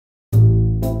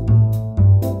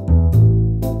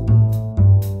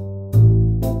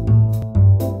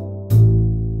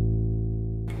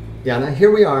Jana, here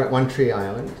we are at One Tree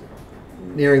Island,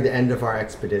 nearing the end of our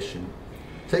expedition.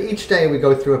 So each day we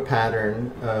go through a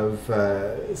pattern of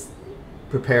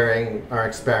preparing our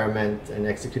experiment and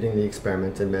executing the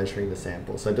experiment and measuring the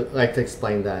sample. So I'd like to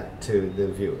explain that to the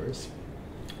viewers.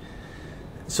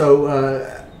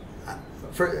 So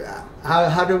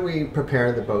how do we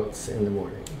prepare the boats in the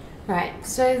morning? Right,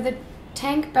 so the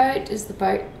tank boat is the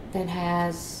boat that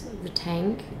has the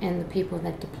tank and the people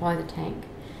that deploy the tank.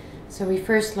 So we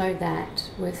first load that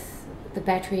with the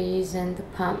batteries and the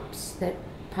pumps that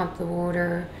pump the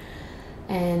water,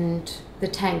 and the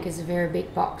tank is a very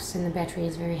big box and the battery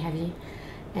is very heavy,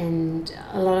 and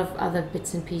a lot of other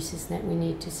bits and pieces that we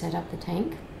need to set up the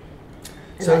tank.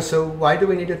 So why do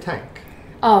we need a tank?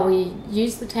 Oh, we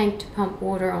use the tank to pump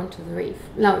water onto the reef.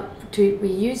 No, we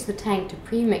use the tank to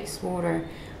pre-mix water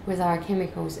with our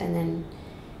chemicals and then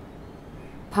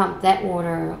pump that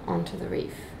water onto the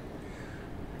reef.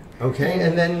 Okay,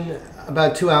 and then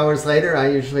about 2 hours later, I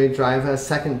usually drive a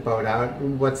second boat out.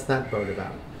 What's that boat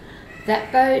about?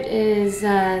 That boat is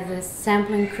the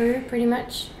sampling crew, pretty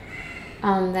much.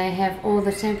 They have all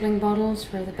the sampling bottles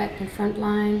for the back and front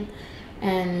line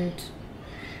and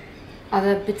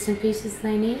other bits and pieces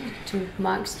they need to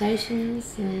mark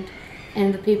stations, and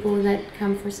the people that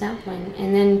come for sampling.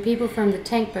 And then people from the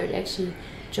tank boat actually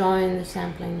join the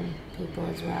sampling people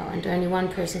as well, and only one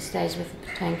person stays with the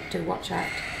tank to watch out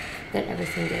that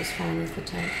everything goes fine with the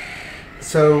tank.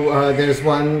 So there's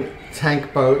one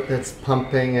tank boat that's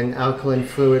pumping an alkaline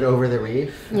fluid over the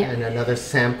reef, and another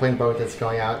sampling boat that's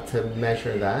going out to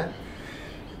measure that.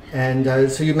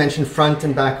 And so you mentioned front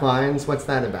and back lines. What's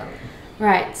that about?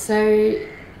 Right, so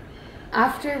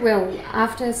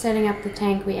after setting up the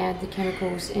tank, we add the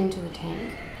chemicals into the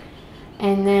tank.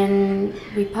 And then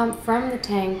we pump from the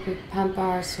tank, we pump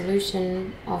our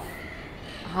solution of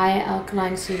higher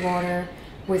alkaline seawater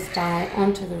with dye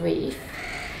onto the reef.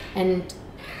 And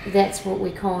that's what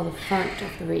we call the front of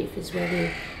the reef, is where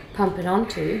we pump it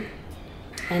onto.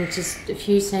 And just a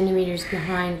few centimeters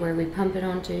behind where we pump it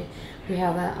onto, we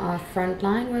have our front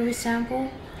line where we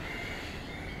sample.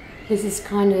 This is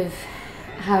kind of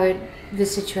how the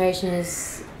situation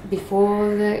is before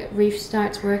the reef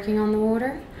starts working on the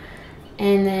water.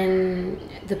 And then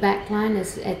the back line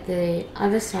is at the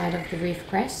other side of the reef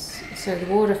crest. So the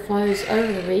water flows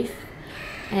over the reef,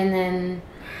 and then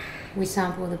we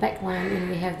sample the back line, and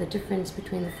we have the difference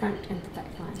between the front and the back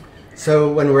line.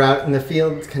 So when we're out in the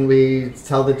field, can we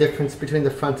tell the difference between the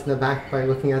front and the back by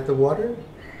looking at the water?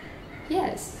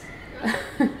 Yes.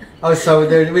 Oh, so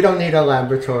we don't need a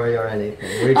laboratory or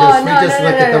anything. We just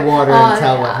look at the water and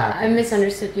tell what happens. I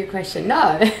misunderstood your question.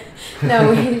 No,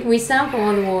 we sample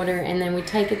all the water and then we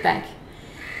take it back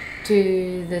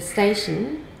to the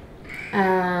station.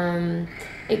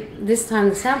 This time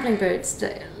the sampling boat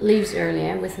leaves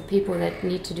earlier with the people that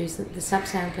need to do the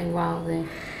subsampling, while the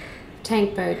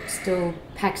tank boat still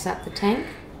packs up the tank.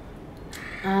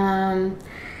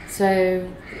 So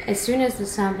as soon as the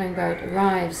sampling boat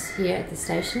arrives here at the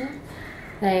station,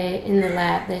 in the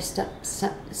lab they start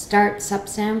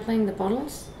subsampling the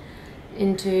bottles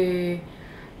into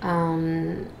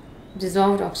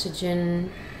dissolved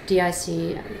oxygen,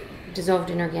 DIC, dissolved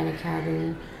inorganic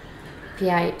carbon,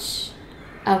 pH,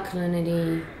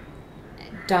 alkalinity,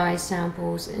 dye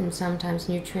samples, and sometimes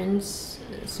nutrients,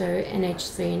 so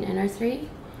NH3 and NO3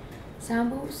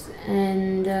 samples,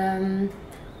 and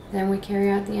then we carry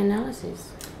out the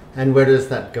analysis. And where does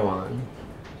that go on?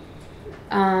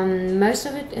 Most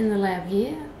of it in the lab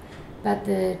here, but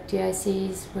the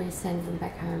DICs, we send them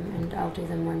back home, and I'll do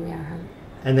them when we are home.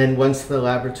 And then once the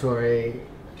laboratory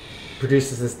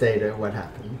produces this data, what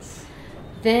happens?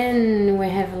 Then we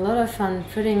have a lot of fun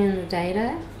putting in the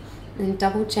data and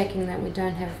double checking that we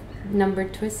don't have number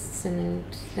twists and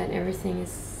that everything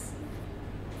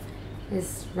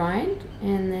is right.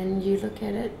 And then you look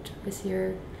at it with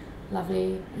your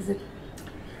lovely, is it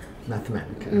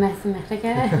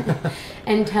Mathematica,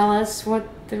 and tell us what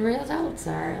the results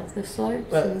are of the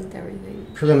slopes and everything.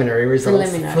 Preliminary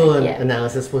results. Full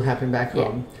analysis will happen back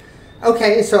home.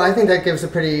 Okay, so I think that gives a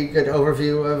pretty good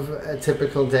overview of a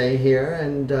typical day here,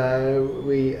 and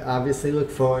we obviously look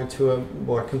forward to a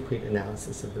more complete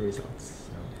analysis of the results.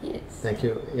 So, yes. Thank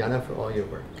you, Jana, for all your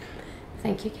work.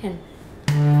 Thank you, Ken.